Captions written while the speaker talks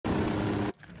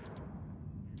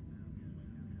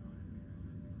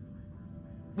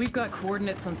We've got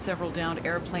coordinates on several downed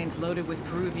airplanes loaded with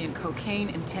Peruvian cocaine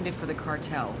intended for the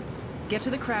cartel. Get to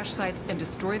the crash sites and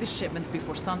destroy the shipments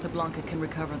before Santa Blanca can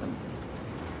recover them.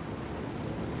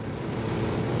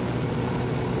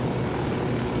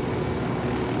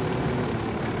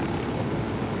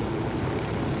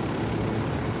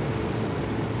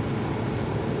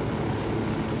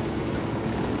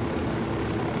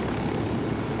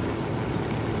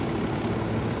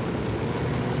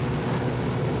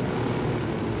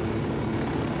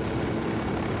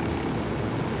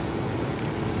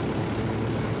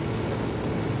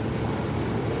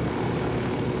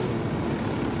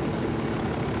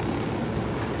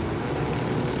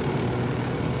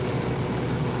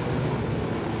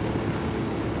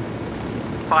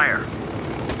 Fire.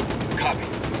 Copy.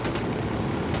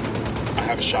 I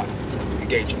have a shot.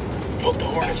 Engaging. Poke the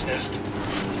hornet's nest.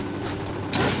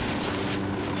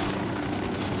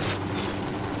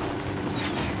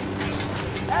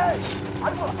 ¡Ey!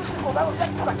 ¡Algunos sus soldados ya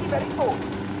están aquí, Benito!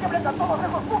 ¡Quiebren a todos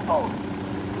esos putos!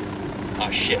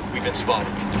 Ah shit, we've been spotted.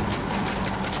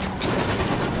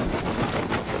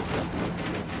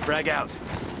 Frag out.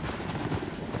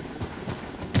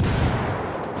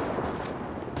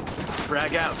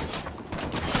 Frag out.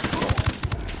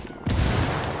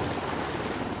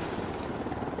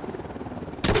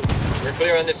 We're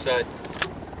clear on this side.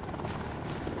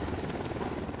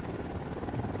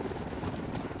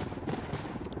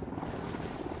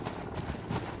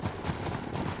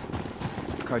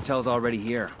 Cartel's already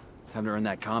here. Time to earn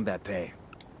that combat pay.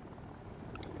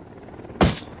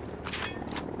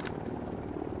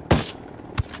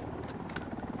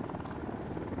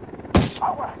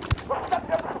 ¡Agua! ¡Los están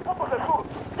tirando sus putos del sur!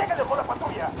 ¡Lléguenle con la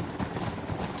patrulla!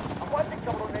 ¡Aguanten,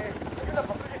 cabrones! Hay una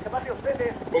patrulla que va de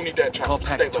ustedes. Won't need that Call chopper.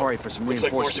 Stay low. Pacatory for some Looks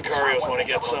like more reinforcements. Sicarios want to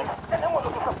get some. Tenemos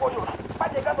nuestros apoyos. Van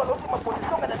llegando a la última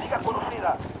posición enemiga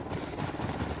conocida.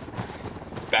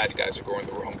 Bad guys are going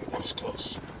the wrong way. That was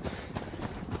close.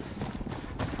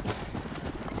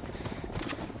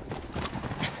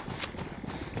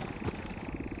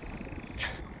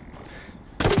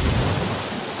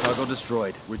 Cargo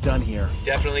destroyed. We're done here.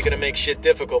 Definitely gonna make shit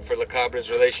difficult for La Cabra's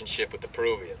relationship with the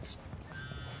Peruvians.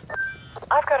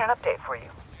 I've got an update for you.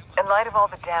 In light of all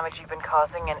the damage you've been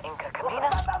causing in Inca Camina,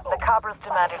 the Cabras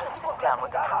demanded a sit-down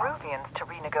with the Peruvians to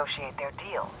renegotiate their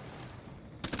deal.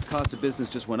 Cost of business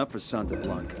just went up for Santa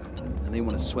Blanca, and they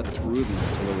want to sweat the Peruvians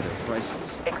to lower their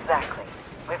prices. Exactly.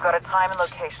 We've got a time and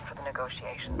location for the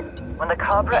negotiations. When the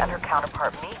Cabra and her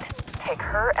counterpart meet, take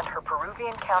her and her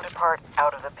Peruvian counterpart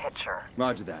out of the picture.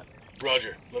 Roger that.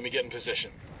 Roger, let me get in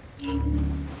position.